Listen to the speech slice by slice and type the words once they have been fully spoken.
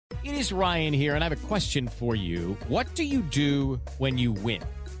It is Ryan here, and I have a question for you. What do you do when you win?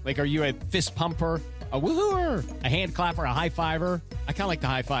 Like, are you a fist pumper, a woo-hooer, a hand clapper, a high fiver? I kind of like the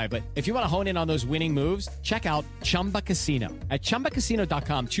high five, but if you want to hone in on those winning moves, check out Chumba Casino. At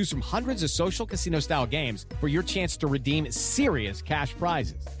ChumbaCasino.com, choose from hundreds of social casino-style games for your chance to redeem serious cash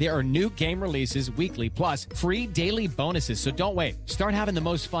prizes. There are new game releases weekly, plus free daily bonuses. So don't wait. Start having the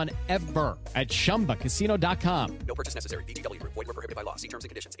most fun ever at ChumbaCasino.com. No purchase necessary. VGW Group. Void where prohibited by law. See terms and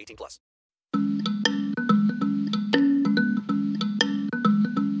conditions. 18+.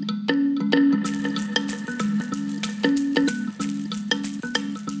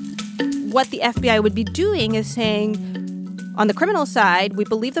 What the FBI would be doing is saying, on the criminal side, we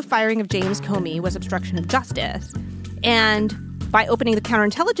believe the firing of James Comey was obstruction of justice. And by opening the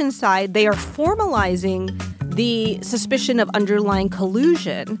counterintelligence side, they are formalizing the suspicion of underlying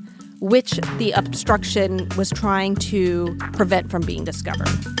collusion, which the obstruction was trying to prevent from being discovered.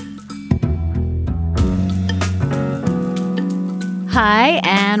 Hi,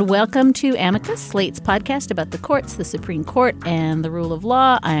 and welcome to Amicus, Slate's podcast about the courts, the Supreme Court, and the rule of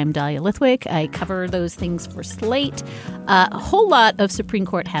law. I'm Dahlia Lithwick. I cover those things for Slate. A whole lot of Supreme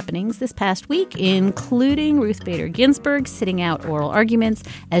Court happenings this past week, including Ruth Bader Ginsburg sitting out oral arguments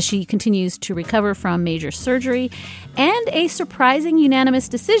as she continues to recover from major surgery, and a surprising unanimous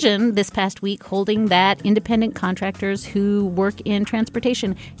decision this past week holding that independent contractors who work in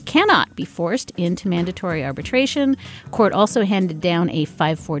transportation cannot be forced into mandatory arbitration. Court also handed down a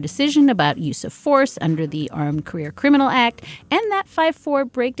 5-4 decision about use of force under the Armed Career Criminal Act, and that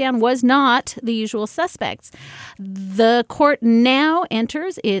 5-4 breakdown was not the usual suspects. The court now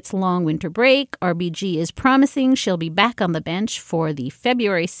enters its long winter break. RBG is promising she'll be back on the bench for the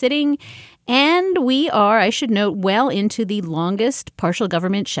February sitting. And we are, I should note, well into the longest partial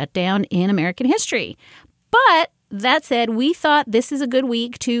government shutdown in American history. But that said, we thought this is a good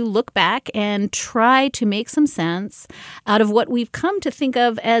week to look back and try to make some sense out of what we've come to think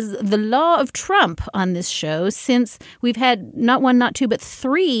of as the law of Trump on this show, since we've had not one, not two, but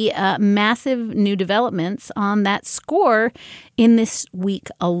three massive new developments on that score in this week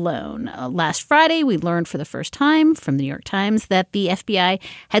alone. Last Friday, we learned for the first time from the New York Times that the FBI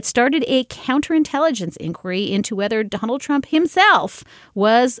had started a counterintelligence inquiry into whether Donald Trump himself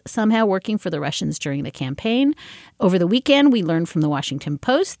was somehow working for the Russians during the campaign. Over the weekend, we learned from the Washington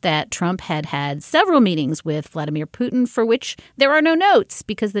Post that Trump had had several meetings with Vladimir Putin for which there are no notes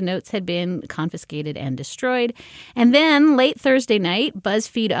because the notes had been confiscated and destroyed. And then late Thursday night,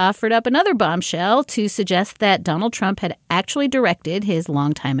 BuzzFeed offered up another bombshell to suggest that Donald Trump had actually directed his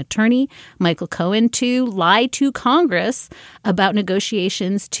longtime attorney, Michael Cohen, to lie to Congress about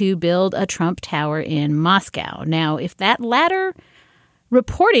negotiations to build a Trump Tower in Moscow. Now, if that latter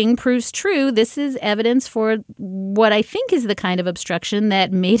reporting proves true, this is evidence for what I think is the kind of obstruction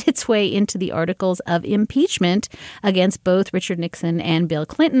that made its way into the articles of impeachment against both Richard Nixon and Bill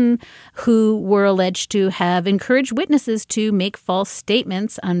Clinton, who were alleged to have encouraged witnesses to make false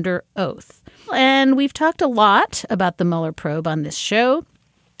statements under oath. And we've talked a lot about the Mueller probe on this show.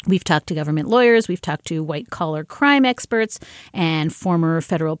 We've talked to government lawyers, we've talked to white-collar crime experts and former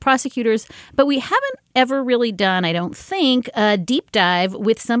federal prosecutors, but we haven't ever really done, I don't think, a deep dive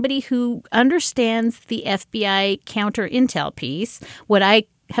with somebody who understands the FBI counter-intel piece, what I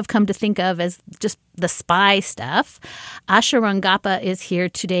have come to think of as just the spy stuff. Asha Rangappa is here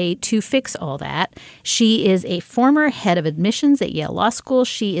today to fix all that. She is a former head of admissions at Yale Law School.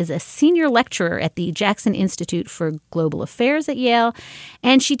 She is a senior lecturer at the Jackson Institute for Global Affairs at Yale,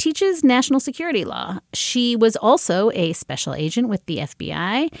 and she teaches national security law. She was also a special agent with the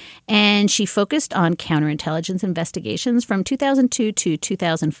FBI, and she focused on counterintelligence investigations from 2002 to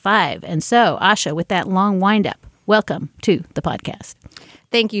 2005. And so, Asha, with that long wind-up, welcome to the podcast.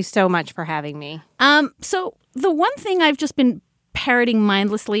 Thank you so much for having me. So the one thing I've just been parroting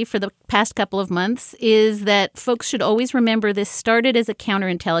mindlessly for the past couple of months is that folks should always remember this started as a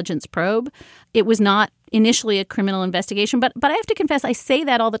counterintelligence probe. It was not initially a criminal investigation, but I have to confess, I say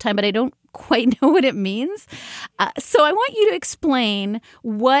that all the time, but I don't quite know what it means. So I want you to explain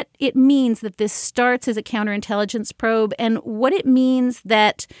what it means that this starts as a counterintelligence probe and what it means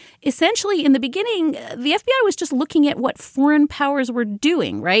that essentially in the beginning, the FBI was just looking at what foreign powers were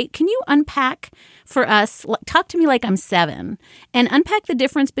doing, right? Can you unpack for us, talk to me like I'm 7, and unpack the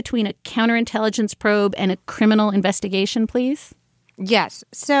difference between a counterintelligence probe and a criminal investigation, please? Yes.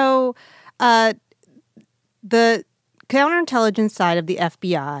 So the counterintelligence side of the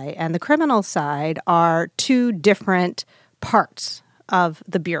FBI and the criminal side are two different parts of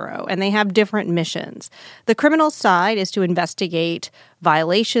the Bureau, and they have different missions. The criminal side is to investigate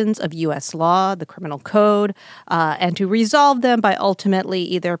violations of U.S. law, the criminal code, and to resolve them by ultimately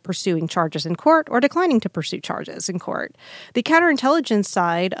either pursuing charges in court or declining to pursue charges in court. The counterintelligence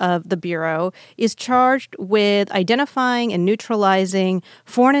side of the Bureau is charged with identifying and neutralizing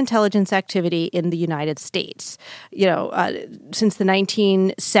foreign intelligence activity in the United States. Since the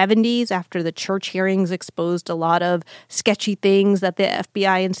 1970s, after the Church hearings exposed a lot of sketchy things that the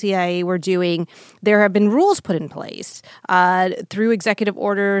FBI and CIA were doing, there have been rules put in place through executive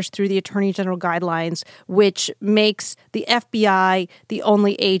orders, through the Attorney General guidelines, which makes the FBI the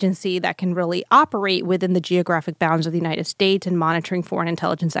only agency that can really operate within the geographic bounds of the United States in monitoring foreign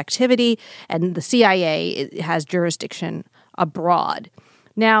intelligence activity, and the CIA has jurisdiction abroad.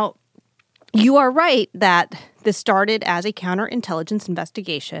 Now, you are right that this started as a counterintelligence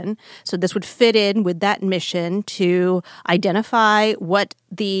investigation. So this would fit in with that mission to identify what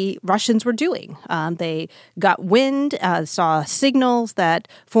the Russians were doing. They got wind, saw signals that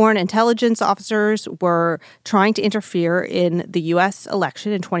foreign intelligence officers were trying to interfere in the U.S.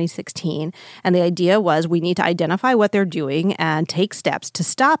 election in 2016. And the idea was we need to identify what they're doing and take steps to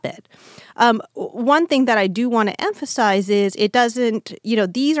stop it. One thing that I do want to emphasize is it doesn't,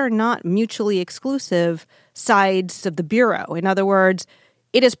 these are not mutually exclusive sides of the Bureau. In other words,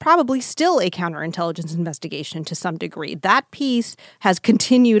 it is probably still a counterintelligence investigation to some degree. That piece has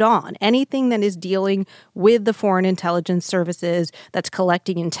continued on. Anything that is dealing with the foreign intelligence services, that's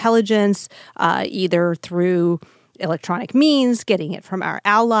collecting intelligence, either through electronic means, getting it from our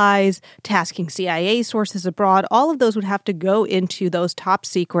allies, tasking CIA sources abroad, all of those would have to go into those top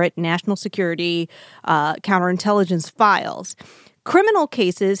secret national security counterintelligence files. Criminal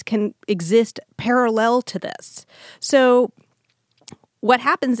cases can exist parallel to this. So what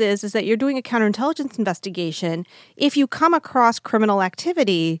happens is that you're doing a counterintelligence investigation. If you come across criminal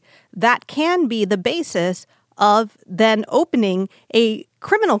activity, that can be the basis of then opening a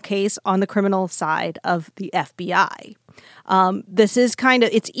criminal case on the criminal side of the FBI. This is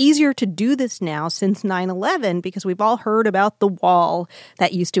it's easier to do this now since 9/11 because we've all heard about the wall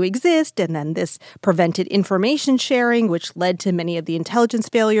that used to exist, and then this prevented information sharing, which led to many of the intelligence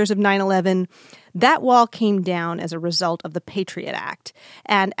failures of 9/11. That wall came down as a result of the Patriot Act.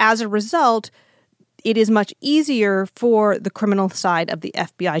 And as a result, it is much easier for the criminal side of the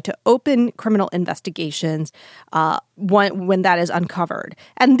FBI to open criminal investigations when that is uncovered.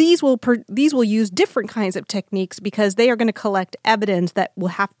 And these will use different kinds of techniques because they are going to collect evidence that will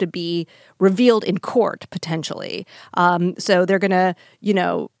have to be revealed in court, potentially. So they're going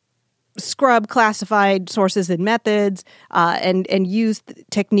to, scrub classified sources and methods and use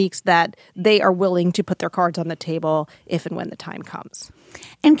techniques that they are willing to put their cards on the table if and when the time comes.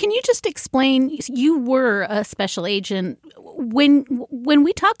 And can you just explain, you were a special agent. When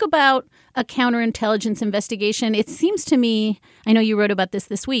we talk about a counterintelligence investigation, it seems to me, I know you wrote about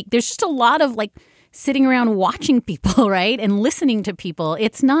this week, there's just a lot of sitting around watching people, right? And listening to people.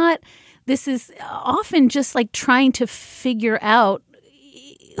 This is often just trying to figure out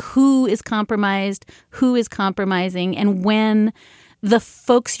who is compromised, who is compromising, and when the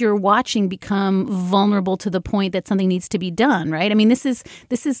folks you're watching become vulnerable to the point that something needs to be done, right? I mean, this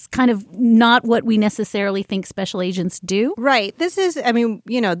is kind of not what we necessarily think special agents do. Right. This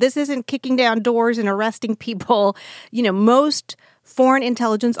isn't kicking down doors and arresting people. Most foreign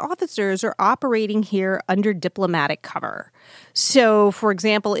intelligence officers are operating here under diplomatic cover. So, for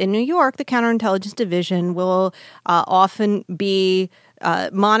example, in New York, the Counterintelligence Division will often be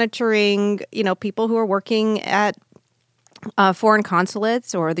monitoring, people who are working at foreign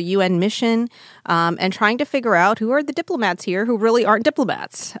consulates or the UN mission and trying to figure out who are the diplomats here who really aren't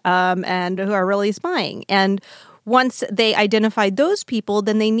diplomats and who are really spying. And once they identify those people,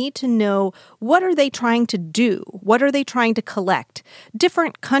 then they need to know what are they trying to do? What are they trying to collect?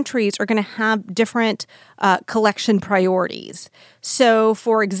 Different countries are going to have different collection priorities. So,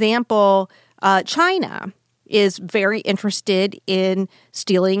 for example, China is very interested in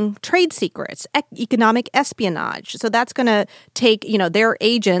stealing trade secrets, economic espionage. So that's going to take, their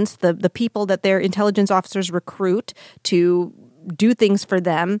agents, the people that their intelligence officers recruit to do things for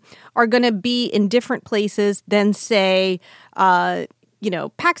them, are going to be in different places than, say,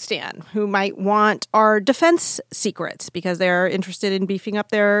 Pakistan, who might want our defense secrets because they're interested in beefing up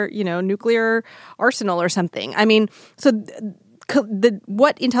their, nuclear arsenal or something. I mean, so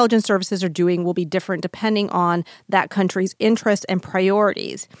what intelligence services are doing will be different depending on that country's interests and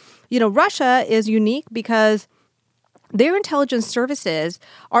priorities. Russia is unique because their intelligence services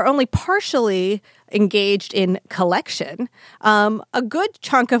are only partially engaged in collection. A good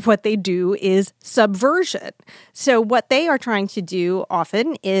chunk of what they do is subversion. So what they are trying to do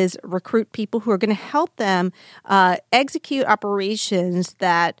often is recruit people who are going to help them execute operations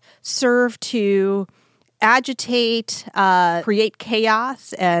that serve to agitate, create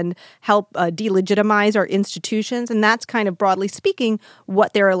chaos, and help delegitimize our institutions. And that's kind of, broadly speaking,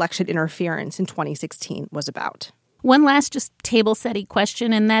 what their election interference in 2016 was about. One last just table-setting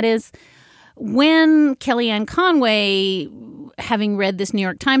question, and that is, when Kellyanne Conway, having read this New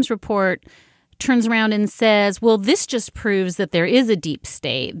York Times report, turns around and says, well, this just proves that there is a deep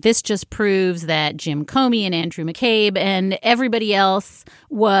state. This just proves that Jim Comey and Andrew McCabe and everybody else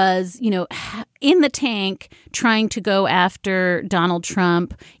was, in the tank trying to go after Donald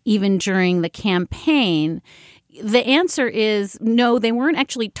Trump even during the campaign. The answer is no, they weren't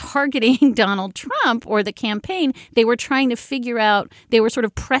actually targeting Donald Trump or the campaign. They were trying to figure out, they were sort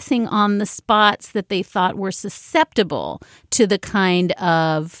of pressing on the spots that they thought were susceptible to the kind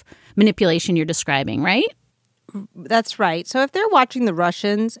of manipulation you're describing, right? That's right. So if they're watching the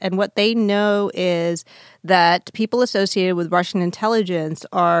Russians and what they know is that people associated with Russian intelligence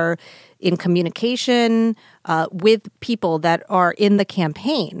are in communication with people that are in the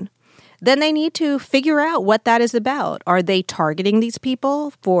campaign, then they need to figure out what that is about. Are they targeting these people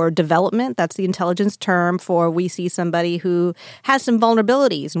for development? That's the intelligence term for we see somebody who has some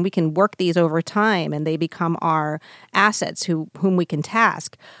vulnerabilities and we can work these over time and they become our assets whom we can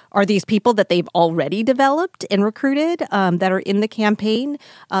task. Are these people that they've already developed and recruited that are in the campaign?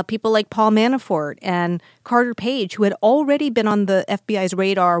 People like Paul Manafort and Carter Page, who had already been on the FBI's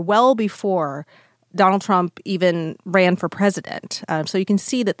radar well before Donald Trump even ran for president. So you can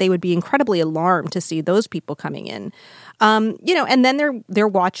see that they would be incredibly alarmed to see those people coming in. And then they're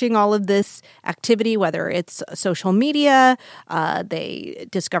watching all of this activity, whether it's social media, they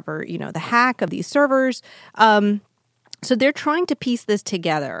discover, the hack of these servers. So they're trying to piece this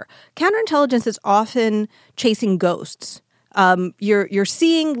together. Counterintelligence is often chasing ghosts. You're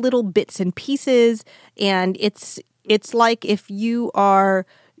seeing little bits and pieces, and it's like if you are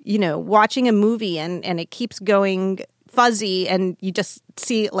watching a movie and it keeps going fuzzy and you just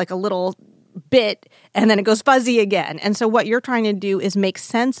see like a little bit and then it goes fuzzy again. And so what you're trying to do is make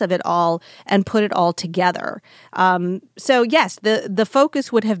sense of it all and put it all together. So yes, the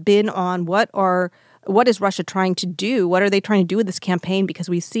focus would have been on what is Russia trying to do? What are they trying to do with this campaign? Because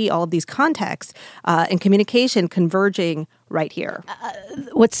we see all of these contexts and communication converging right here.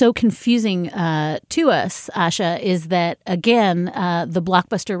 What's so confusing to us, Asha, is that, again, the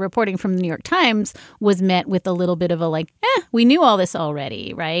blockbuster reporting from the New York Times was met with a little bit of a we knew all this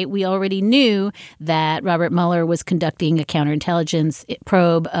already, right? We already knew that Robert Mueller was conducting a counterintelligence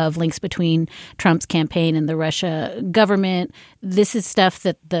probe of links between Trump's campaign and the Russia government. This is stuff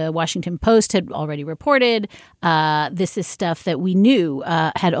that the Washington Post had already reported. This is stuff that we knew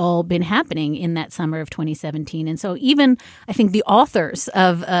had all been happening in that summer of 2017. And so even I think the authors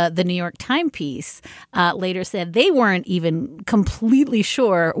of the New York Times piece later said they weren't even completely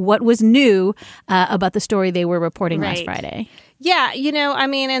sure what was new about the story they were reporting last Friday. Yeah,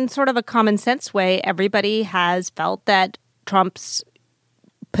 in sort of a common sense way, everybody has felt that Trump's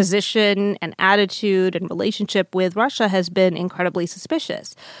position and attitude and relationship with Russia has been incredibly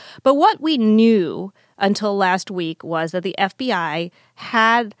suspicious. But what we knew until last week was that the FBI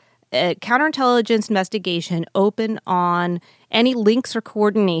had a counterintelligence investigation open on any links or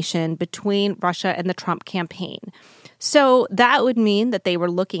coordination between Russia and the Trump campaign. So that would mean that they were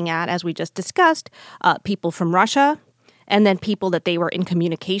looking at, as we just discussed, people from Russia, and then people that they were in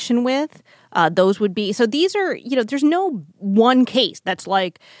communication with. Those would be, so these are, there's no one case that's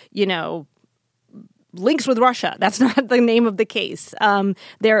like, links with Russia. That's not the name of the case.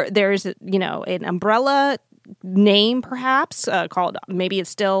 There's, an umbrella name perhaps called, maybe it's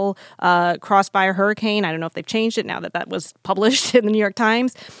still Crossfire Hurricane. I don't know if they've changed it now that was published in the New York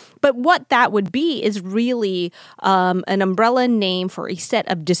Times. But what that would be is really an umbrella name for a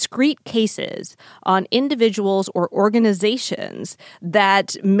set of discrete cases on individuals or organizations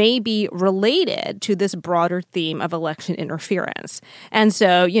that may be related to this broader theme of election interference. And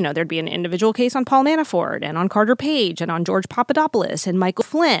so, there'd be an individual case on Paul Manafort and on Carter Page and on George Papadopoulos and Michael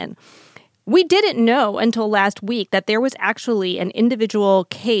Flynn. We didn't know until last week that there was actually an individual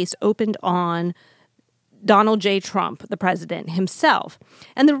case opened on Donald J. Trump, the president himself.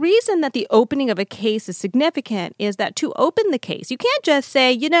 And the reason that the opening of a case is significant is that to open the case, you can't just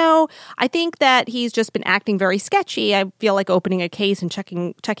say, I think that he's just been acting very sketchy. I feel like opening a case and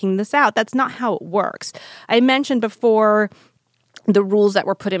checking this out. That's not how it works. I mentioned before the rules that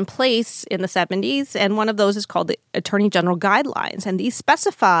were put in place in the 70s, and one of those is called the Attorney General Guidelines. And these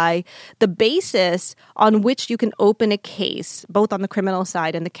specify the basis on which you can open a case, both on the criminal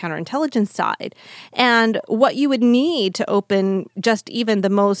side and the counterintelligence side. And what you would need to open just even the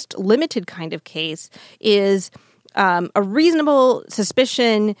most limited kind of case is a reasonable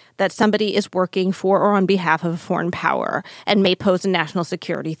suspicion that somebody is working for or on behalf of a foreign power and may pose a national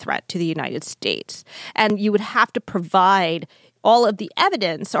security threat to the United States. And you would have to provide all of the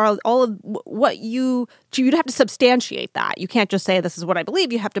evidence or all of what you'd have to substantiate that. You can't just say, this is what I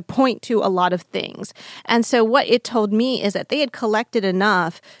believe. You have to point to a lot of things. And so what it told me is that they had collected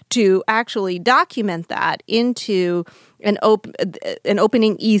enough to actually document that into an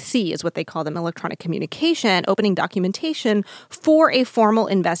opening EC is what they call them, electronic communication, opening documentation for a formal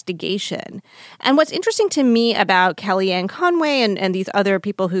investigation. And what's interesting to me about Kellyanne Conway and these other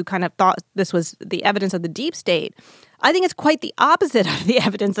people who kind of thought this was the evidence of the deep state, I think it's quite the opposite of the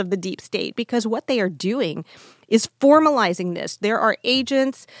evidence of the deep state, because what they are doing is formalizing this. There are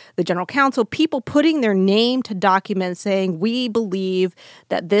agents, the general counsel, people putting their name to documents saying, we believe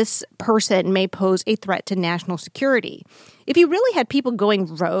that this person may pose a threat to national security. If you really had people going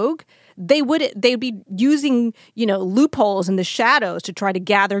rogue, they'd be using, loopholes in the shadows to try to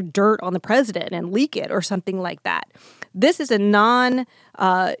gather dirt on the president and leak it or something like that. This is a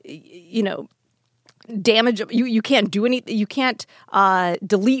damage. You can't do anything. You can't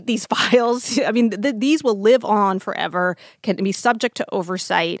delete these files. I mean, these will live on forever, can be subject to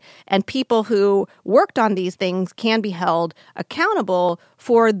oversight, and people who worked on these things can be held accountable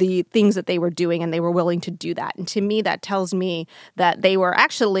for the things that they were doing, and they were willing to do that. And to me, that tells me that they were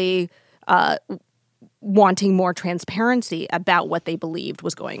actually wanting more transparency about what they believed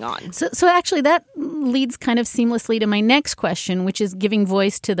was going on. So actually, that leads kind of seamlessly to my next question, which is giving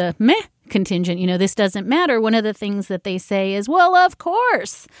voice to the meh contingent. This doesn't matter. One of the things that they say is, well, of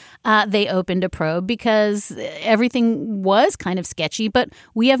course, they opened a probe because everything was kind of sketchy, but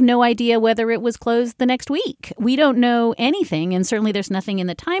we have no idea whether it was closed the next week. We don't know anything, and certainly there's nothing in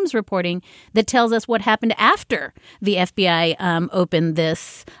the Times reporting that tells us what happened after the FBI opened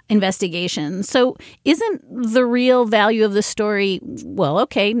this investigation. So isn't the real value of the story, well,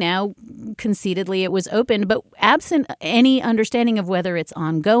 okay, now conceitedly it was opened, but absent any understanding of whether it's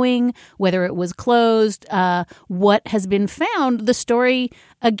ongoing, whether it was closed, what has been found, the story,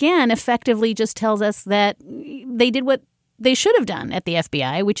 again, effectively just tells us that they did what they should have done at the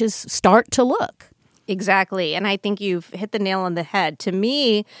FBI, which is start to look. Exactly. And I think you've hit the nail on the head. To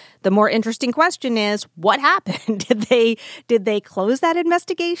me, the more interesting question is, what happened? Did they close that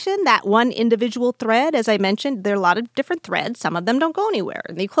investigation? That one individual thread, as I mentioned, there are a lot of different threads. Some of them don't go anywhere,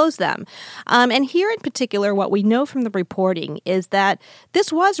 and they close them. And here in particular, what we know from the reporting is that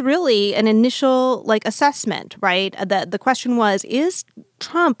this was really an initial assessment, right? The question was, is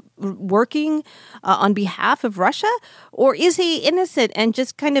Trump working on behalf of Russia, or is he innocent and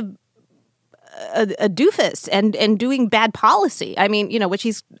just kind of a doofus and doing bad policy? I mean, which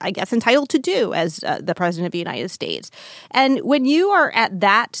he's, I guess, entitled to do as the president of the United States. And when you are at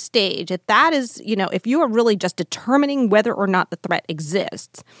that stage, if that is, if you are really just determining whether or not the threat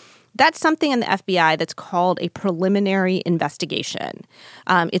exists, that's something in the FBI that's called a preliminary investigation.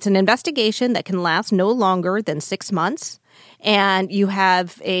 It's an investigation that can last no longer than 6 months, and you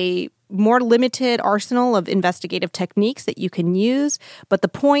have a more limited arsenal of investigative techniques that you can use. But the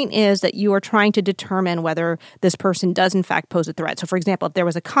point is that you are trying to determine whether this person does in fact pose a threat. So, for example, if there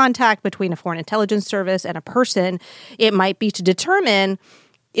was a contact between a foreign intelligence service and a person, it might be to determine,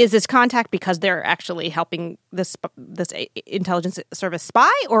 is this contact because they're actually helping this intelligence service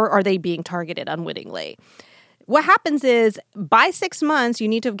spy, or are they being targeted unwittingly? What happens is, by 6 months, you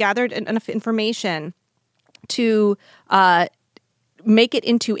need to have gathered enough information to make it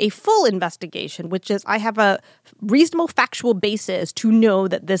into a full investigation, which is, I have a reasonable factual basis to know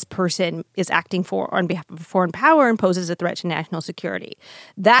that this person is acting on behalf of a foreign power and poses a threat to national security.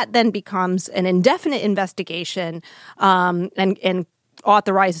 That then becomes an indefinite investigation and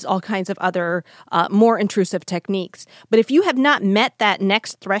authorizes all kinds of other more intrusive techniques. But if you have not met that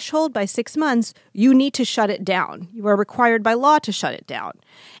next threshold by 6 months, you need to shut it down. You are required by law to shut it down.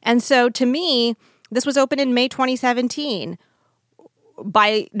 And so to me, this was opened in May 2017.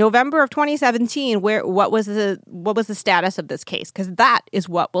 By November of 2017, what was the status of this case? Because that is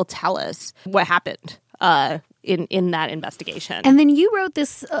what will tell us what happened in that investigation. And then you wrote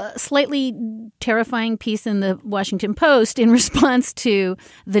this slightly terrifying piece in the Washington Post in response to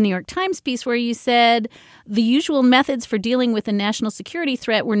the New York Times piece, where you said the usual methods for dealing with a national security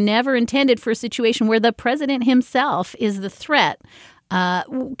threat were never intended for a situation where the president himself is the threat.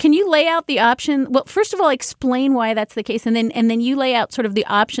 Can you lay out the option? Well, first of all, explain why that's the case, and then you lay out sort of the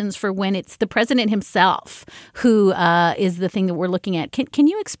options for when it's the president himself who is the thing that we're looking at. Can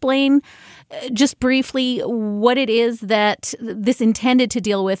you explain just briefly what it is that this intended to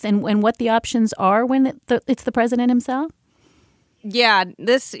deal with, and what the options are when it's the president himself? Yeah,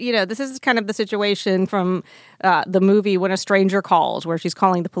 this is kind of the situation from the movie When a Stranger Calls, where she's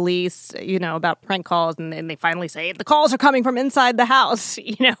calling the police, about prank calls, and then they finally say the calls are coming from inside the house,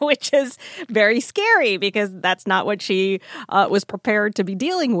 which is very scary because that's not what she was prepared to be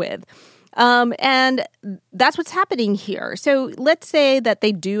dealing with. And that's what's happening here. So let's say that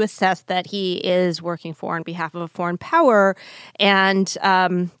they do assess that he is working on behalf of a foreign power and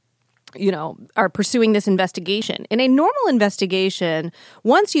are pursuing this investigation. In a normal investigation,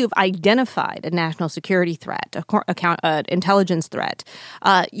 once you've identified a national security threat, an intelligence threat,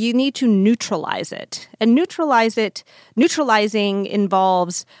 you need to neutralize it. And neutralizing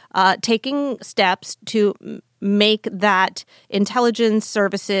involves taking steps to make that intelligence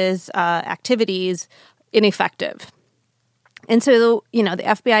services activities ineffective. And so, the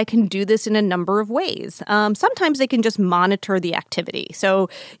FBI can do this in a number of ways. Sometimes they can just monitor the activity. So,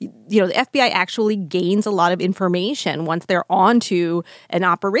 the FBI actually gains a lot of information once they're onto an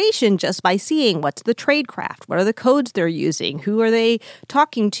operation just by seeing what's the tradecraft, what are the codes they're using, who are they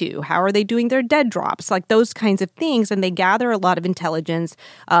talking to, how are they doing their dead drops, like those kinds of things. And they gather a lot of intelligence,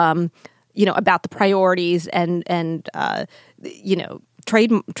 about the priorities and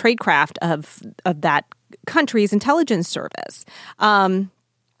tradecraft of that country's intelligence service. And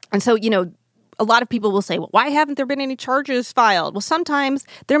so, a lot of people will say, well, why haven't there been any charges filed? Well, sometimes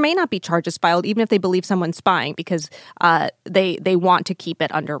there may not be charges filed, even if they believe someone's spying, because they want to keep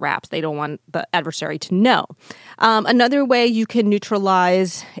it under wraps. They don't want the adversary to know. Another way you can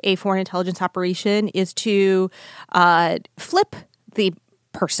neutralize a foreign intelligence operation is to flip the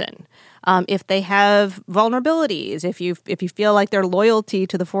person. If they have vulnerabilities, if you feel like their loyalty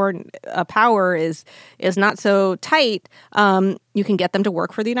to the foreign power is not so tight, you can get them to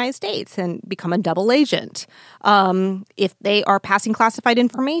work for the United States and become a double agent. If they are passing classified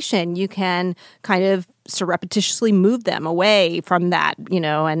information, you can kind of surreptitiously move them away from that,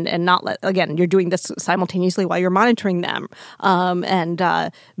 and not let, again, you're doing this simultaneously while you're monitoring them,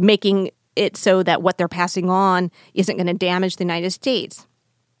 and making it so that what they're passing on isn't going to damage the United States.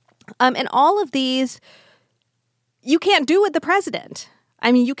 And all of these, you can't do with the president.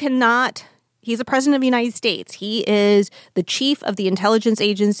 I mean, you cannot. He's the president of the United States. He is the chief of the intelligence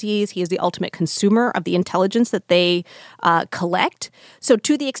agencies. He is the ultimate consumer of the intelligence that they collect. So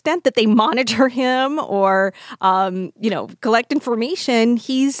to the extent that they monitor him or, collect information,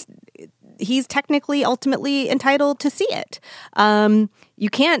 he's technically ultimately entitled to see it. You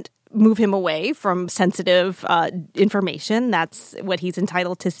can't move him away from sensitive information. That's what he's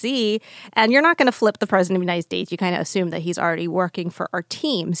entitled to see. And you're not going to flip the president of the United States. You kind of assume that he's already working for our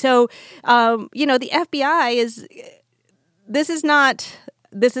team. So, the FBI this is not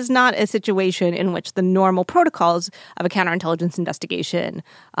a situation in which the normal protocols of a counterintelligence investigation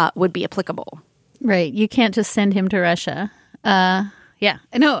would be applicable. Right. You can't just send him to Russia. Yeah.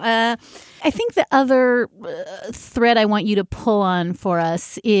 No, I think the other thread I want you to pull on for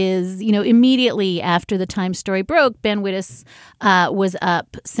us is, immediately after the Times story broke, Ben Wittes was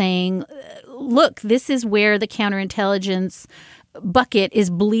up saying, look, this is where the counterintelligence bucket is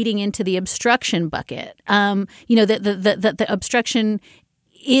bleeding into the obstruction bucket. The obstruction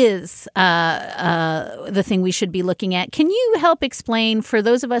is the thing we should be looking at. Can you help explain for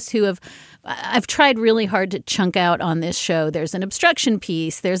those of us who I've tried really hard to chunk out on this show. There's an obstruction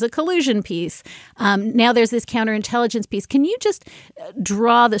piece. There's a collusion piece. Now there's this counterintelligence piece. Can you just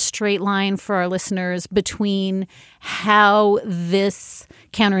draw the straight line for our listeners between how this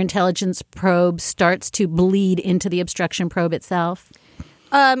counterintelligence probe starts to bleed into the obstruction probe itself?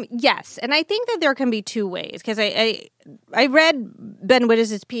 Yes, and I think that there can be two ways, because I read Ben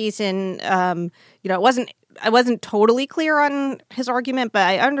Wittes' piece and I wasn't totally clear on his argument, but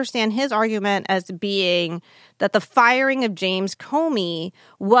I understand his argument as being that the firing of James Comey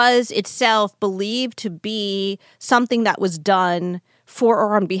was itself believed to be something that was done for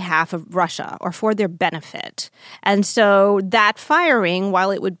or on behalf of Russia or for their benefit. And so that firing,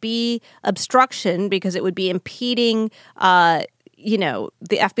 while it would be obstruction because it would be impeding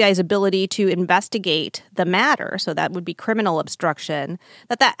the FBI's ability to investigate the matter, so that would be criminal obstruction,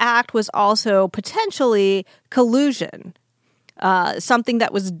 that act was also potentially collusion, something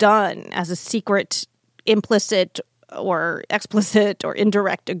that was done as a secret, implicit or explicit or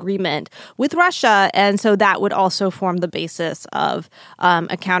indirect agreement with Russia. And so that would also form the basis of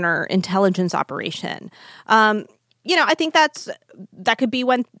a counterintelligence operation. I think that could be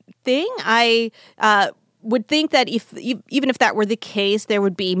one thing. I would think that even if that were the case, there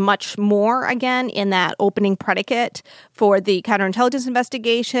would be much more, again, in that opening predicate for the counterintelligence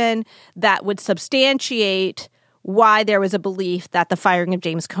investigation that would substantiate why there was a belief that the firing of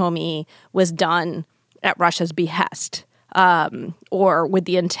James Comey was done at Russia's behest or with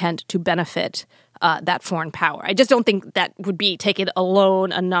the intent to benefit that foreign power. I just don't think that would be taken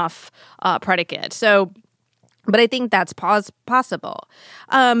alone enough predicate. But I think that's possible.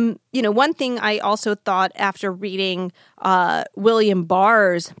 One thing I also thought after reading William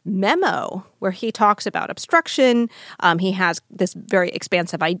Barr's memo, where he talks about obstruction, he has this very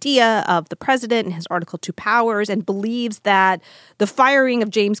expansive idea of the president and his Article 2 powers, and believes that the firing of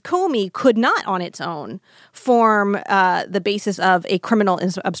James Comey could not on its own form the basis of a criminal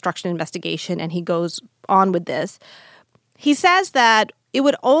obstruction investigation. And he goes on with this. He says that it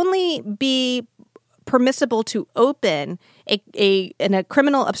would only be permissible to open in a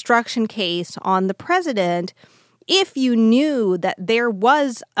criminal obstruction case on the president if you knew that there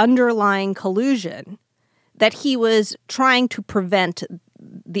was underlying collusion that he was trying to prevent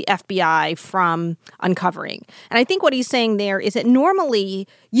the FBI from uncovering. And I think what he's saying there is that normally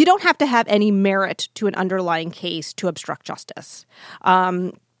you don't have to have any merit to an underlying case to obstruct justice.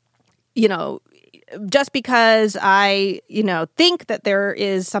 Just because I, think that there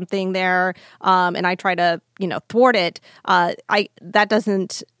is something there and I try to, thwart it, that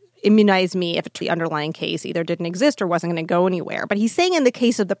doesn't immunize me if the underlying case either didn't exist or wasn't going to go anywhere. But he's saying in the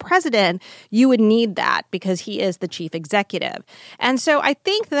case of the president, you would need that because he is the chief executive. And so I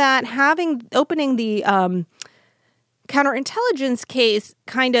think that opening the counterintelligence case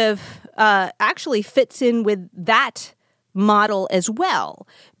kind of actually fits in with that model as well,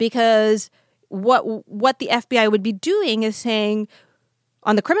 because what the FBI would be doing is saying,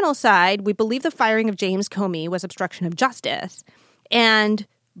 on the criminal side, we believe the firing of James Comey was obstruction of justice. And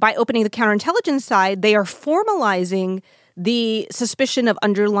by opening the counterintelligence side, they are formalizing the suspicion of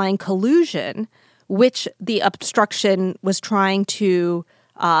underlying collusion, which the obstruction was trying to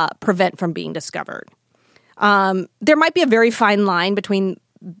prevent from being discovered. There might be a very fine line between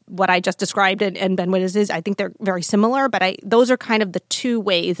what I just described and Ben Wittes' I think they're very similar, but those are kind of the two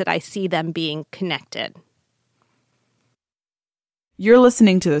ways that I see them being connected. You're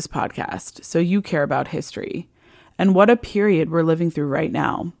listening to this podcast, so you care about history. And what a period we're living through right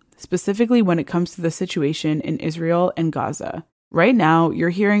now, specifically when it comes to the situation in Israel and Gaza. Right now, you're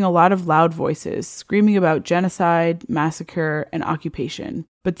hearing a lot of loud voices screaming about genocide, massacre, and occupation.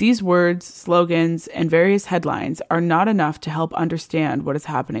 But these words, slogans, and various headlines are not enough to help understand what is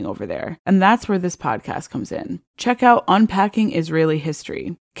happening over there. And that's where this podcast comes in. Check out Unpacking Israeli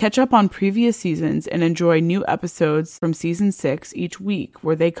History. Catch up on previous seasons and enjoy new episodes from Season 6 each week,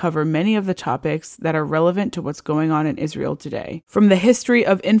 where they cover many of the topics that are relevant to what's going on in Israel today. From the history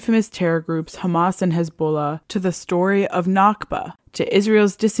of infamous terror groups Hamas and Hezbollah, to the story of Nakba, to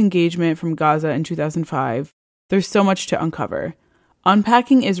Israel's disengagement from Gaza in 2005, there's so much to uncover.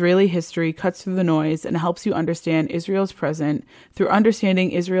 Unpacking Israeli History cuts through the noise and helps you understand Israel's present through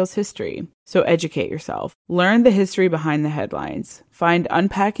understanding Israel's history. So educate yourself. Learn the history behind the headlines. Find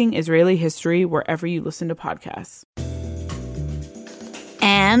Unpacking Israeli History wherever you listen to podcasts.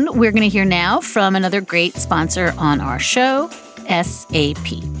 And we're going to hear now from another great sponsor on our show,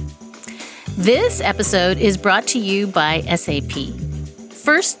 SAP. This episode is brought to you by SAP.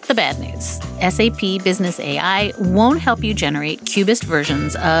 First, the bad news. SAP Business AI won't help you generate cubist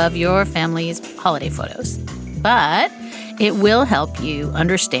versions of your family's holiday photos, but it will help you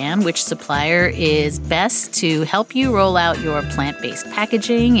understand which supplier is best to help you roll out your plant-based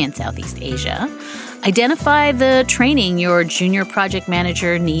packaging in Southeast Asia, identify the training your junior project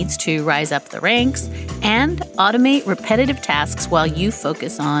manager needs to rise up the ranks, and automate repetitive tasks while you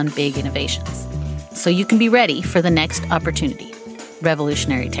focus on big innovations, so you can be ready for the next opportunity.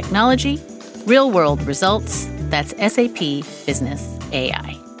 Revolutionary technology, real-world results. That's SAP Business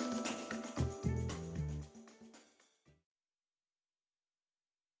AI.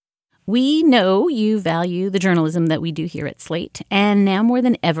 We know you value the journalism that we do here at Slate, and now more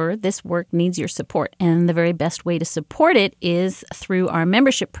than ever, this work needs your support. And the very best way to support it is through our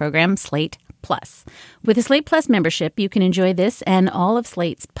membership program, Slate Plus. With a Slate Plus membership, you can enjoy this and all of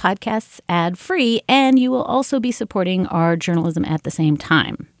Slate's podcasts ad-free, and you will also be supporting our journalism at the same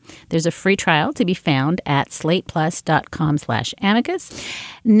time. There's a free trial to be found at slateplus.com/amicus.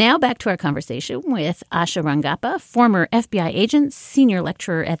 Now back to our conversation with Asha Rangappa, former FBI agent, senior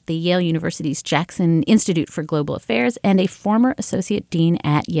lecturer at the Yale University's Jackson Institute for Global Affairs, and a former associate dean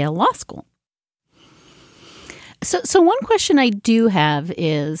at Yale Law School. So one question I do have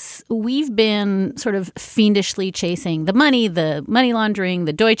is, we've been sort of fiendishly chasing the money laundering,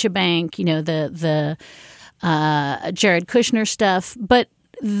 the Deutsche Bank, the Jared Kushner stuff. But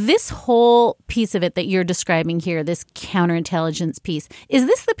this whole piece of it that you're describing here, this counterintelligence piece, is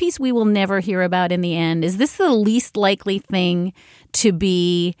this the piece we will never hear about in the end? Is this the least likely thing to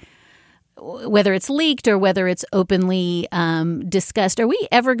be, whether it's leaked or whether it's openly discussed? Are we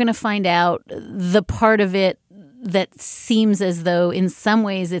ever going to find out the part of it that seems as though in some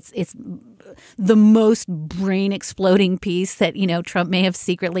ways it's the most brain-exploding piece that, Trump may have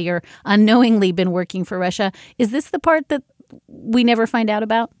secretly or unknowingly been working for Russia? Is this the part that we never find out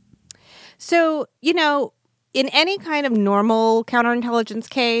about? So, in any kind of normal counterintelligence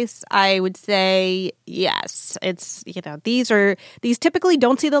case, I would say yes. It's, these typically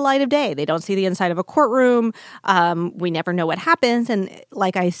don't see the light of day. They don't see the inside of a courtroom. We never know what happens. And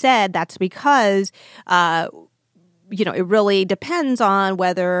like I said, that's because it really depends on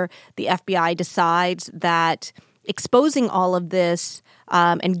whether the FBI decides that exposing all of this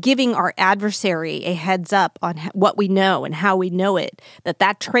and giving our adversary a heads up on what we know and how we know it,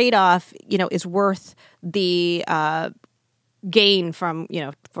 that trade-off, is worth the gain from,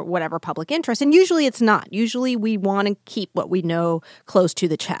 for whatever public interest. And usually it's not. Usually we want to keep what we know close to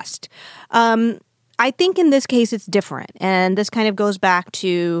the chest. I think in this case it's different, and this kind of goes back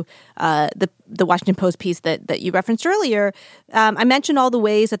to the Washington Post piece that you referenced earlier. I mentioned all the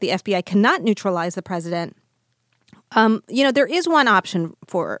ways that the FBI cannot neutralize the president. There is one option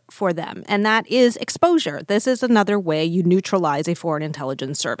for them, and that is exposure. This is another way you neutralize a foreign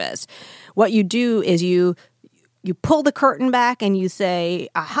intelligence service. What you do is you pull the curtain back and you say,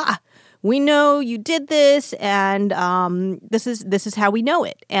 aha, we know you did this, and this is how we know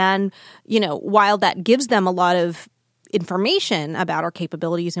it. And, while that gives them a lot of information about our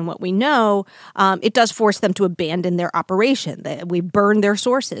capabilities and what we know, it does force them to abandon their operation. We burn their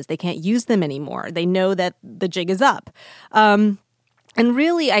sources. They can't use them anymore. They know that the jig is up. And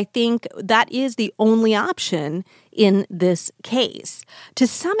really, I think that is the only option in this case. To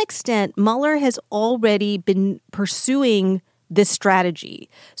some extent, Mueller has already been pursuing this strategy.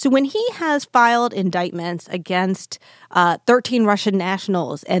 So when he has filed indictments against 13 Russian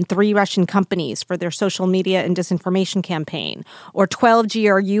nationals and 3 Russian companies for their social media and disinformation campaign, or 12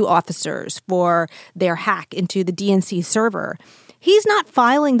 GRU officers for their hack into the DNC server, he's not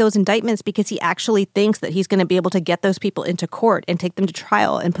filing those indictments because he actually thinks that he's going to be able to get those people into court and take them to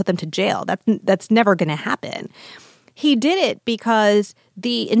trial and put them to jail. That's never going to happen. He did it because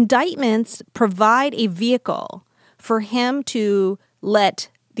the indictments provide a vehicle for him to let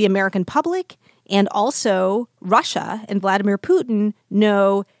the American public and also Russia and Vladimir Putin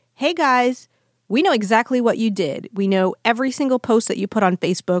know, hey guys, we know exactly what you did. We know every single post that you put on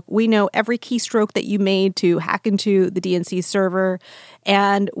Facebook. We know every keystroke that you made to hack into the DNC server,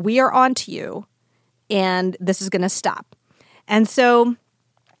 and we are on to you, and this is going to stop. And so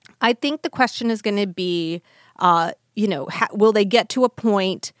I think the question is going to be, will they get to a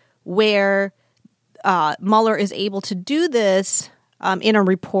point where Mueller is able to do this in a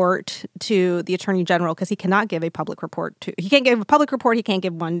report to the Attorney General, because he cannot give a public report he can't give a public report, he can't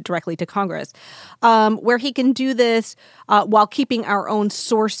give one directly to Congress, where he can do this while keeping our own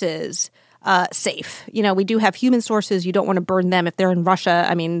sources safe. We do have human sources. You don't want to burn them if they're in Russia.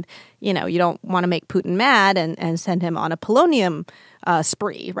 I mean, you don't want to make Putin mad and send him on a polonium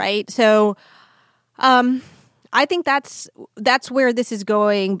spree, right? So I think that's where this is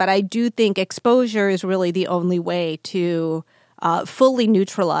going, but I do think exposure is really the only way to fully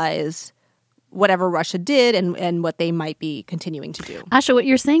neutralize whatever Russia did and what they might be continuing to do. Asha, what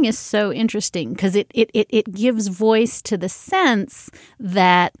you're saying is so interesting, because it gives voice to the sense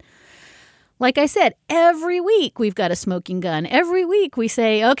that, like I said, every week we've got a smoking gun. Every week we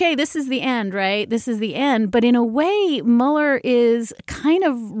say, okay, this is the end, right? This is the end. But in a way, Mueller is kind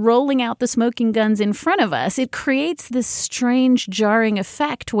of rolling out the smoking guns in front of us. It creates this strange, jarring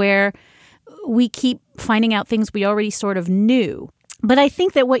effect where we keep finding out things we already sort of knew. But I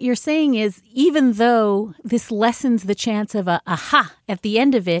think that what you're saying is, even though this lessens the chance of a aha at the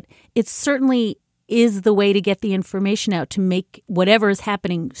end of it, it certainly is the way to get the information out to make whatever is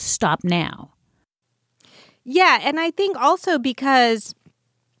happening stop now. Yeah, and I think also because,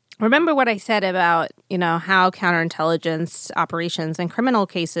 remember what I said about, how counterintelligence operations and criminal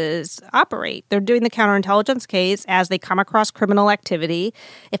cases operate. They're doing the counterintelligence case as they come across criminal activity.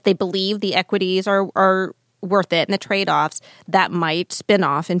 If they believe the equities are worth it and the trade-offs, that might spin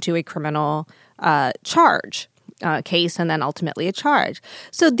off into a criminal charge. case and then ultimately a charge.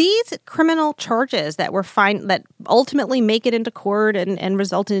 So these criminal charges that were that ultimately make it into court and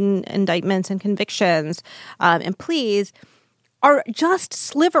result in indictments and convictions and pleas are just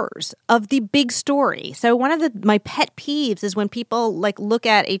slivers of the big story. So one of my pet peeves is when people look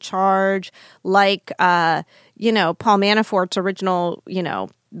at a charge like Paul Manafort's original,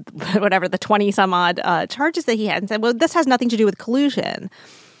 whatever the 20 some odd charges that he had and said, well, this has nothing to do with collusion.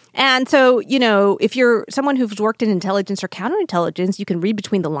 And so, if you're someone who's worked in intelligence or counterintelligence, you can read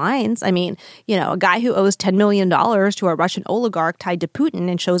between the lines. I mean, a guy who owes $10 million to a Russian oligarch tied to Putin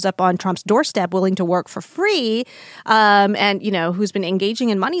and shows up on Trump's doorstep willing to work for free and, who's been engaging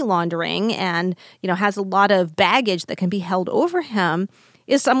in money laundering and, has a lot of baggage that can be held over him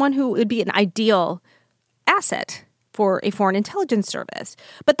is someone who would be an ideal asset for a foreign intelligence service.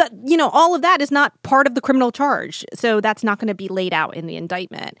 But all of that is not part of the criminal charge. So that's not going to be laid out in the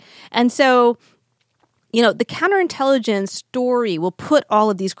indictment. And so, the counterintelligence story will put all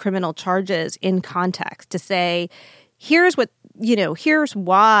of these criminal charges in context to say, here's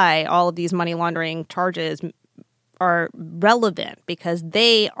why all of these money laundering charges are relevant, because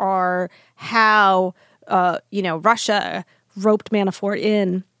they are how, Russia roped Manafort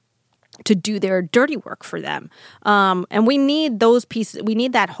in to do their dirty work for them. And we need those pieces. We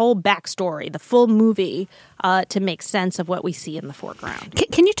need that whole backstory, the full movie, to make sense of what we see in the foreground.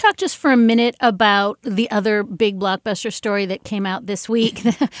 Can you talk just for a minute about the other big blockbuster story that came out this week?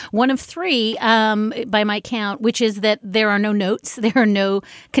 One of three, by my count, which is that there are no notes. There are no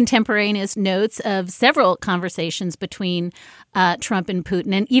contemporaneous notes of several conversations between Trump and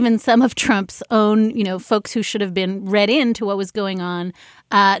Putin, and even some of Trump's own, folks who should have been read into what was going on,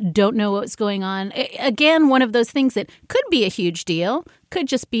 don't know what's going on. Again, one of those things that could be a huge deal, could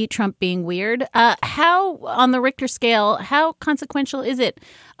just be Trump being weird. How, on the Richter scale, how consequential is it,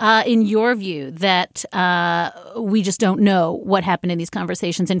 in your view, that we just don't know what happened in these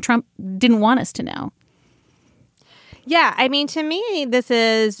conversations and Trump didn't want us to know? Yeah, I mean, to me, this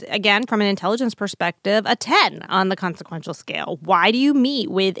is, again, from an intelligence perspective, a 10 on the consequential scale. Why do you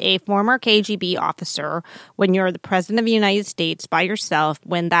meet with a former KGB officer when you're the president of the United States by yourself,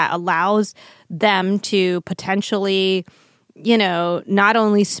 when that allows them to potentially, not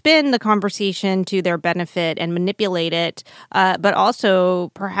only spin the conversation to their benefit and manipulate it, but also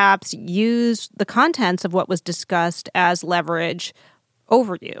perhaps use the contents of what was discussed as leverage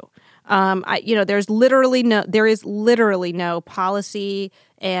over you? There is literally no policy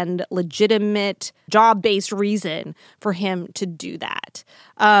and legitimate job-based reason for him to do that.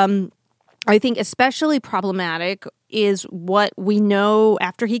 I think especially problematic is what we know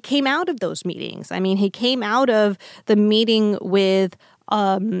after he came out of those meetings. I mean, he came out of the meeting with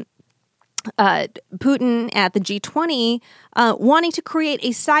Putin at the G20 wanting to create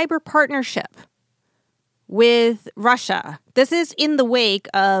a cyber partnership with Russia. This is in the wake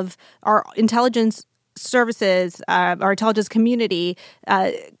of our intelligence services, our intelligence community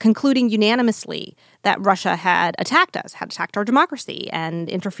concluding unanimously that Russia had attacked us, had attacked our democracy and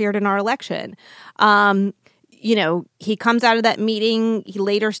interfered in our election. He comes out of that meeting. He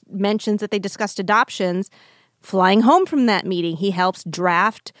later mentions that they discussed adoptions. Flying home from that meeting, he helps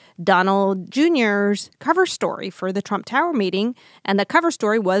draft Donald Jr.'s cover story for the Trump Tower meeting. And the cover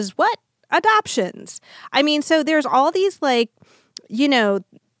story was what? Adoptions. I mean, so there's all these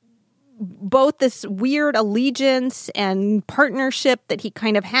both this weird allegiance and partnership that he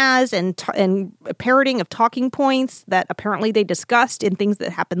kind of has and parroting of talking points that apparently they discussed in things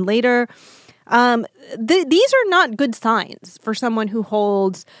that happened later. These are not good signs for someone who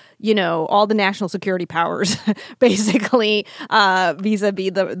holds, all the national security powers, basically,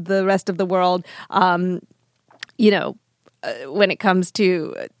 vis-a-vis the rest of the world, when it comes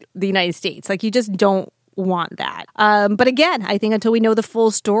to the United States. You just don't want that. But again, I think until we know the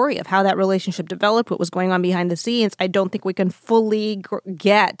full story of how that relationship developed, what was going on behind the scenes, I don't think we can fully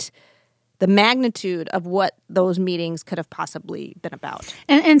get the magnitude of what those meetings could have possibly been about.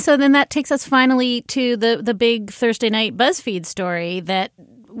 And so then that takes us finally to the big Thursday night BuzzFeed story that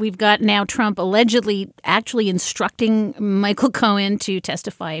we've got now Trump allegedly actually instructing Michael Cohen to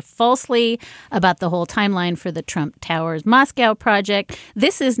testify falsely about the whole timeline for the Trump Towers Moscow project.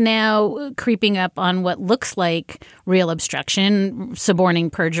 This is now creeping up on what looks like real obstruction, suborning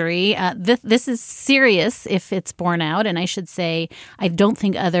perjury. This is serious if it's borne out. And I should say, I don't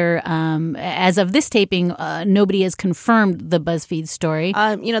think as of this taping, nobody has confirmed the BuzzFeed story.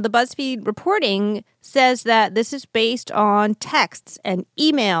 The BuzzFeed reporting says that this is based on texts and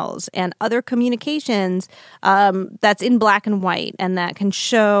emails and other communications that's in black and white and that can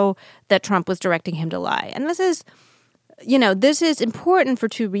show that Trump was directing him to lie. And this is important for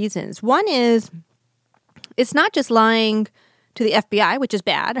two reasons. One is it's not just lying to the FBI, which is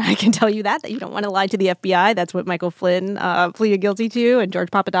bad. I can tell you that you don't want to lie to the FBI. That's what Michael Flynn pleaded guilty to, and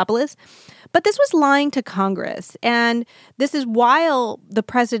George Papadopoulos. But this was lying to Congress. And this is while the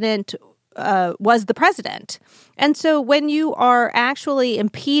president was the president. And so when you are actually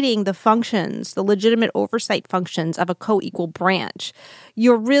impeding the functions, the legitimate oversight functions of a co-equal branch,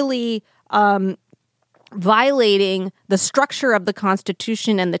 you're really violating the structure of the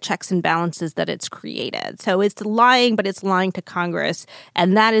Constitution and the checks and balances that it's created. So it's lying, but it's lying to Congress.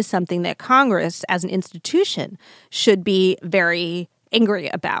 And that is something that Congress, as an institution, should be very angry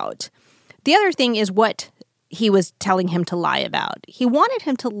about. The other thing is what he was telling him to lie about. He wanted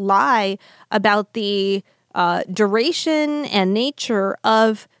him to lie about the duration and nature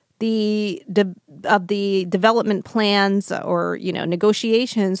of the development plans or,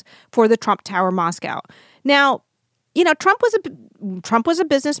 negotiations for the Trump Tower Moscow. Now, Trump was a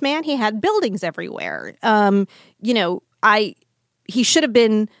businessman. He had buildings everywhere. He should have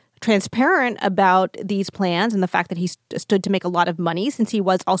been transparent about these plans and the fact that he stood to make a lot of money, since he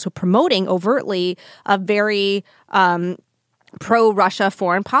was also promoting overtly a very pro-Russia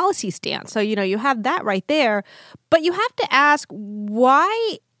foreign policy stance. So, you have that right there. But you have to ask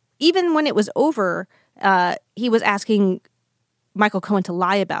why, even when it was over, he was asking Michael Cohen to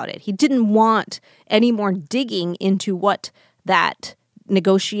lie about it. He didn't want any more digging into what that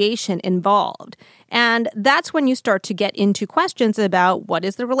negotiation involved. And that's when you start to get into questions about what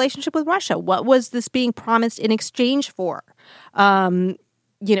is the relationship with Russia? What was this being promised in exchange for,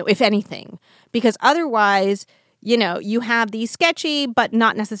 if anything? Because otherwise, you have the sketchy but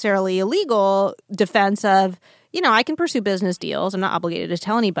not necessarily illegal defense of, I can pursue business deals. I'm not obligated to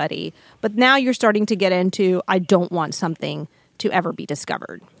tell anybody. But now you're starting to get into, I don't want something to ever be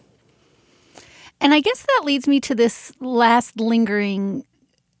discovered. And I guess that leads me to this last lingering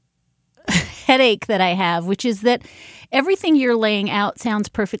headache that I have, which is that everything you're laying out sounds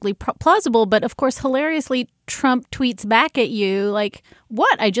perfectly plausible. But of course, hilariously, Trump tweets back at you like,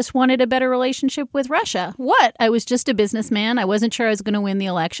 what? I just wanted a better relationship with Russia. What? I was just a businessman. I wasn't sure I was going to win the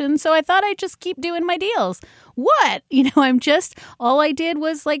election, so I thought I'd just keep doing my deals. What? All I did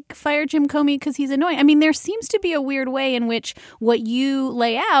was fire Jim Comey because he's annoying. I mean, there seems to be a weird way in which what you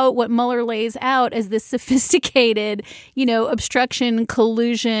lay out, what Mueller lays out as this sophisticated, obstruction,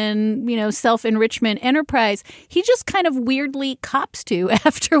 collusion, self-enrichment enterprise, he just kind of weirdly cops to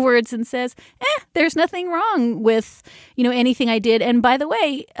afterwards and says, there's nothing wrong with, anything I did. And by the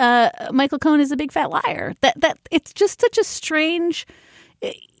way, Michael Cohen is a big fat liar. That it's just such a strange.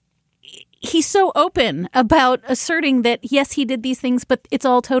 He's so open about asserting that, yes, he did these things, but it's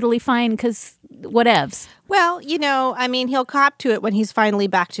all totally fine because whatevs. Well, he'll cop to it when he's finally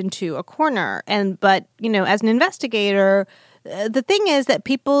backed into a corner. But as an investigator, the thing is that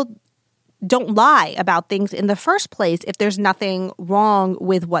people don't lie about things in the first place if there's nothing wrong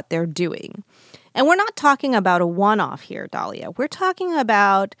with what they're doing. And we're not talking about a one-off here, Dahlia. We're talking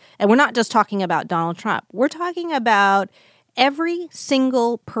about, and we're not just talking about Donald Trump. We're talking about every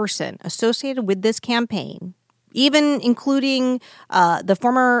single person associated with this campaign, even including the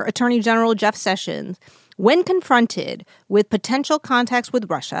former Attorney General Jeff Sessions, when confronted with potential contacts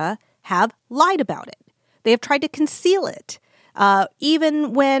with Russia, have lied about it. They have tried to conceal it.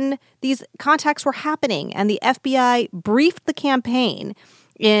 Even when these contacts were happening and the FBI briefed the campaign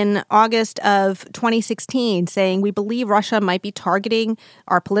in August of 2016 saying, we believe Russia might be targeting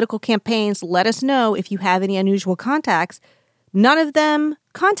our political campaigns. Let us know if you have any unusual contacts. None of them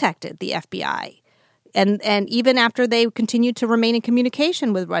contacted the FBI. And even after they continued to remain in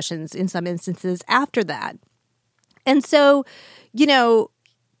communication with Russians in some instances after that. And so,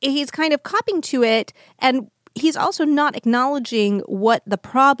 he's kind of copying to it, and he's also not acknowledging what the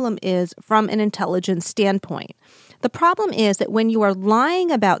problem is from an intelligence standpoint. The problem is that when you are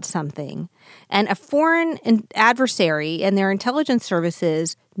lying about something and a foreign adversary and their intelligence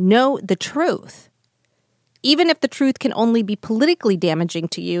services know the truth, even if the truth can only be politically damaging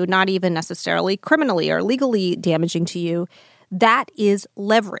to you, not even necessarily criminally or legally damaging to you, that is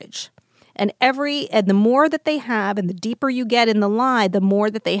leverage. And the more that they have and the deeper you get in the lie, the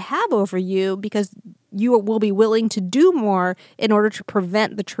more that they have over you, because you will be willing to do more in order to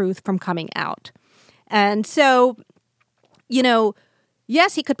prevent the truth from coming out. And so,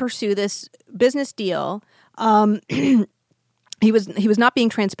 yes, he could pursue this business deal. He was not being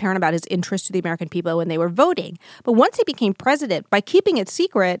transparent about his interest to the American people when they were voting. But once he became president, by keeping it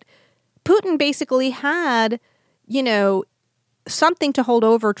secret, Putin basically had, something to hold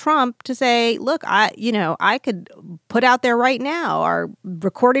over Trump to say, look, I could put out there right now our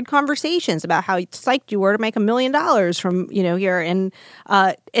recorded conversations about how psyched you were to make $1 million from, here. And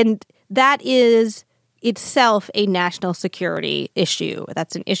that is, itself a national security issue.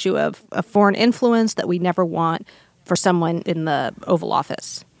 That's an issue of foreign influence that we never want for someone in the Oval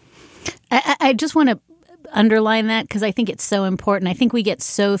Office. I just want to underline that because I think it's so important. I think we get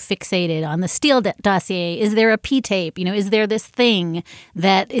so fixated on the Steele dossier. Is there a P-tape? Is there this thing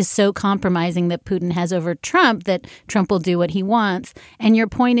that is so compromising that Putin has over Trump that Trump will do what he wants? And your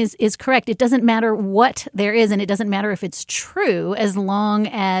point is correct. It doesn't matter what there is, and it doesn't matter if it's true as long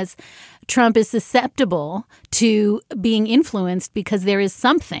as Trump is susceptible to being influenced because there is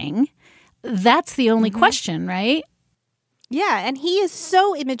something. That's the only question, right? Yeah, and he is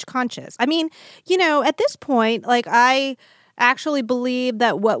so image conscious. I mean, at this point, I actually believe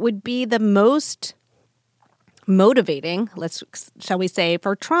that what would be the most motivating, shall we say,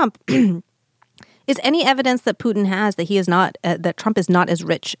 for Trump is any evidence that Putin has that he is not, that Trump is not as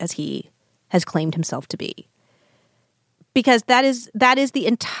rich as he has claimed himself to be. Because that is the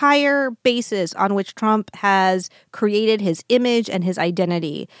entire basis on which Trump has created his image and his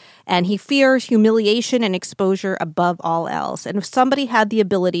identity. And he fears humiliation and exposure above all else. And if somebody had the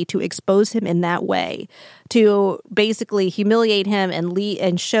ability to expose him in that way, to basically humiliate him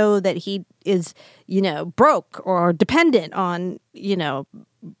and show that he is, broke or dependent on,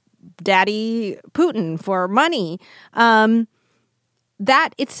 Daddy Putin for money,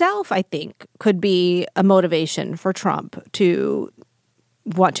 that itself, I think, could be a motivation for Trump to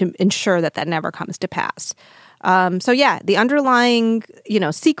want to ensure that never comes to pass. The underlying,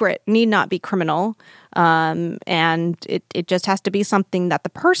 secret need not be criminal, and it just has to be something that the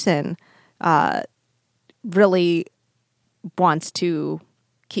person really wants to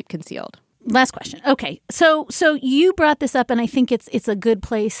keep concealed. Last question. Okay. So you brought this up, and I think it's a good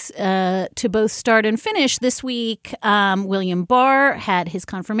place to both start and finish. This week, William Barr had his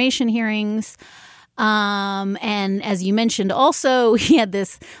confirmation hearings. And as you mentioned, also, he had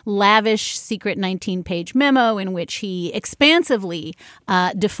this lavish secret 19-page memo in which he expansively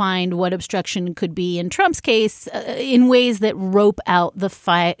defined what obstruction could be in Trump's case in ways that rope out the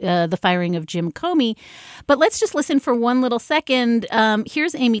firing of Jim Comey. But let's just listen for one little second.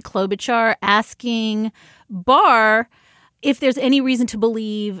 Here's Amy Klobuchar asking Barr if there's any reason to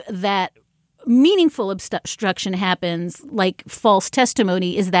believe that meaningful obstruction happens, like false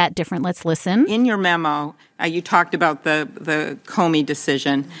testimony. Is that different? Let's listen. In your memo, you talked about the Comey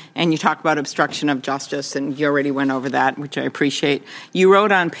decision, and you talked about obstruction of justice, and you already went over that, which I appreciate. You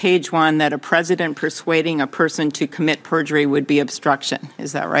wrote on page 1 that a president persuading a person to commit perjury would be obstruction.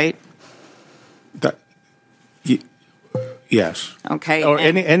 Is that right? Yes. Okay. Or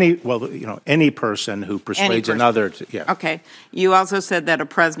any person who persuades another to, yeah. Okay. You also said that a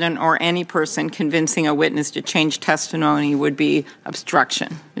president or any person convincing a witness to change testimony would be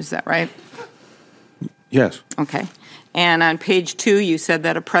obstruction. Is that right? Yes. Okay. And on page 2, you said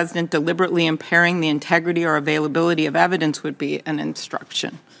that a president deliberately impairing the integrity or availability of evidence would be an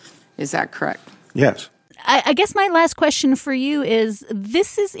obstruction. Is that correct? Yes. I guess my last question for you is,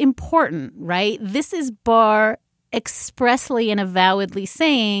 this is important, right? This is Barr expressly and avowedly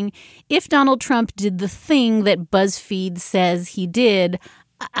saying, if Donald Trump did the thing that BuzzFeed says he did,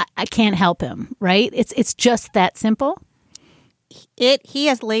 I can't help him, right? It's just that simple? He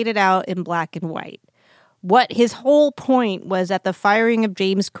has laid it out in black and white. What his whole point was that the firing of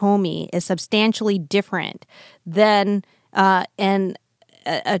James Comey is substantially different than a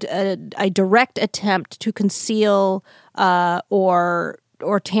direct attempt to conceal or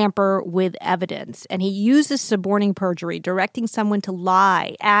tamper with evidence. And he uses suborning perjury, directing someone to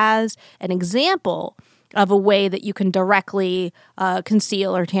lie, as an example of a way that you can directly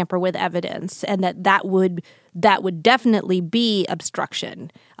conceal or tamper with evidence, and that would definitely be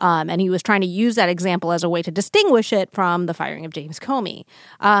obstruction. And he was trying to use that example as a way to distinguish it from the firing of James Comey.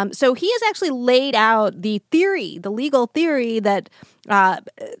 So he has actually laid out the legal theory that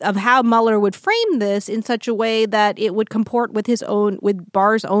of how Mueller would frame this in such a way that it would comport with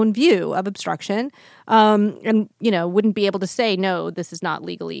Barr's own view of obstruction, and wouldn't be able to say, no, this is not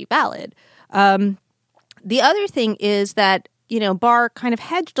legally valid. The other thing is that, Barr kind of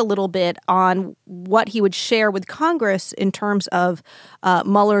hedged a little bit on what he would share with Congress in terms of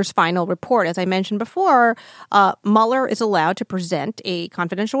Mueller's final report. As I mentioned before, Mueller is allowed to present a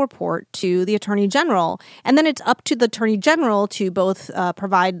confidential report to the Attorney General, and then it's up to the Attorney General to both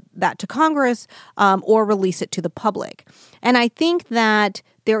provide that to Congress or release it to the public. And I think that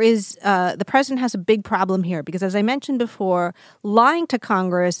there is the president has a big problem here because, as I mentioned before, lying to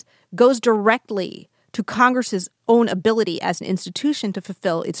Congress goes directly to Congress's own ability as an institution to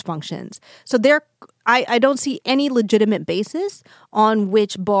fulfill its functions. So I don't see any legitimate basis on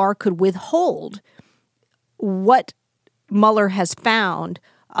which Barr could withhold what Mueller has found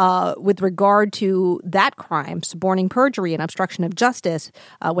with regard to that crime, suborning perjury and obstruction of justice,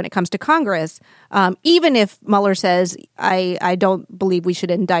 when it comes to Congress, even if Mueller says, I don't believe we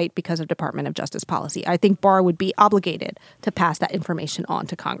should indict because of Department of Justice policy. I think Barr would be obligated to pass that information on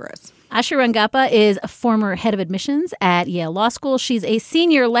to Congress. Asha Rangappa is a former head of admissions at Yale Law School. She's a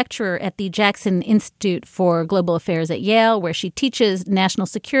senior lecturer at the Jackson Institute for Global Affairs at Yale, where she teaches national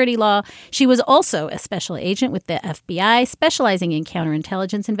security law. She was also a special agent with the FBI, specializing in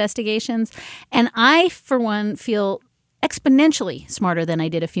counterintelligence investigations. And I, for one, feel exponentially smarter than I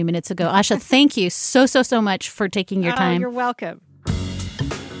did a few minutes ago. Asha, thank you so much for taking your time. You're welcome.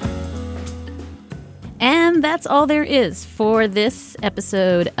 And that's all there is for this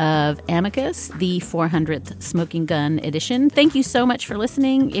episode of Amicus, the 400th Smoking Gun edition. Thank you so much for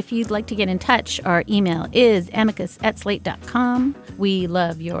listening. If you'd like to get in touch, our email is amicus@slate.com. We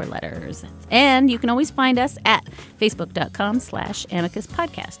love your letters. And you can always find us at facebook.com/Amicus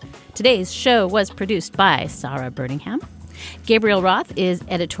Podcast. Today's show was produced by Sarah Birmingham. Gabriel Roth is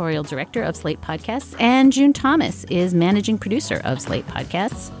editorial director of Slate Podcasts, and June Thomas is managing producer of Slate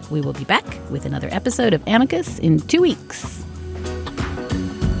Podcasts. We will be back with another episode of Amicus in 2 weeks.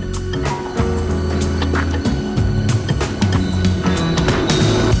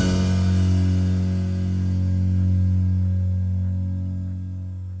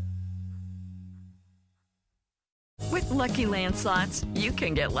 With Lucky Land Slots, you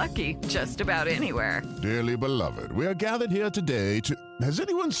can get lucky just about anywhere. Dearly beloved, we are gathered here today to... Has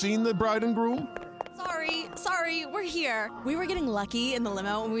anyone seen the bride and groom? Sorry, we're here. We were getting lucky in the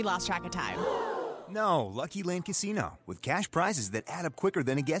limo and we lost track of time. No, Lucky Land Casino, with cash prizes that add up quicker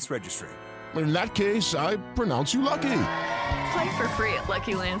than a guest registry. In that case, I pronounce you lucky. Play for free at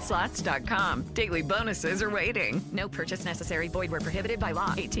LuckyLandSlots.com. Daily bonuses are waiting. No purchase necessary. Void where prohibited by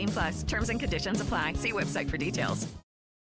law. 18+. Terms and conditions apply. See website for details.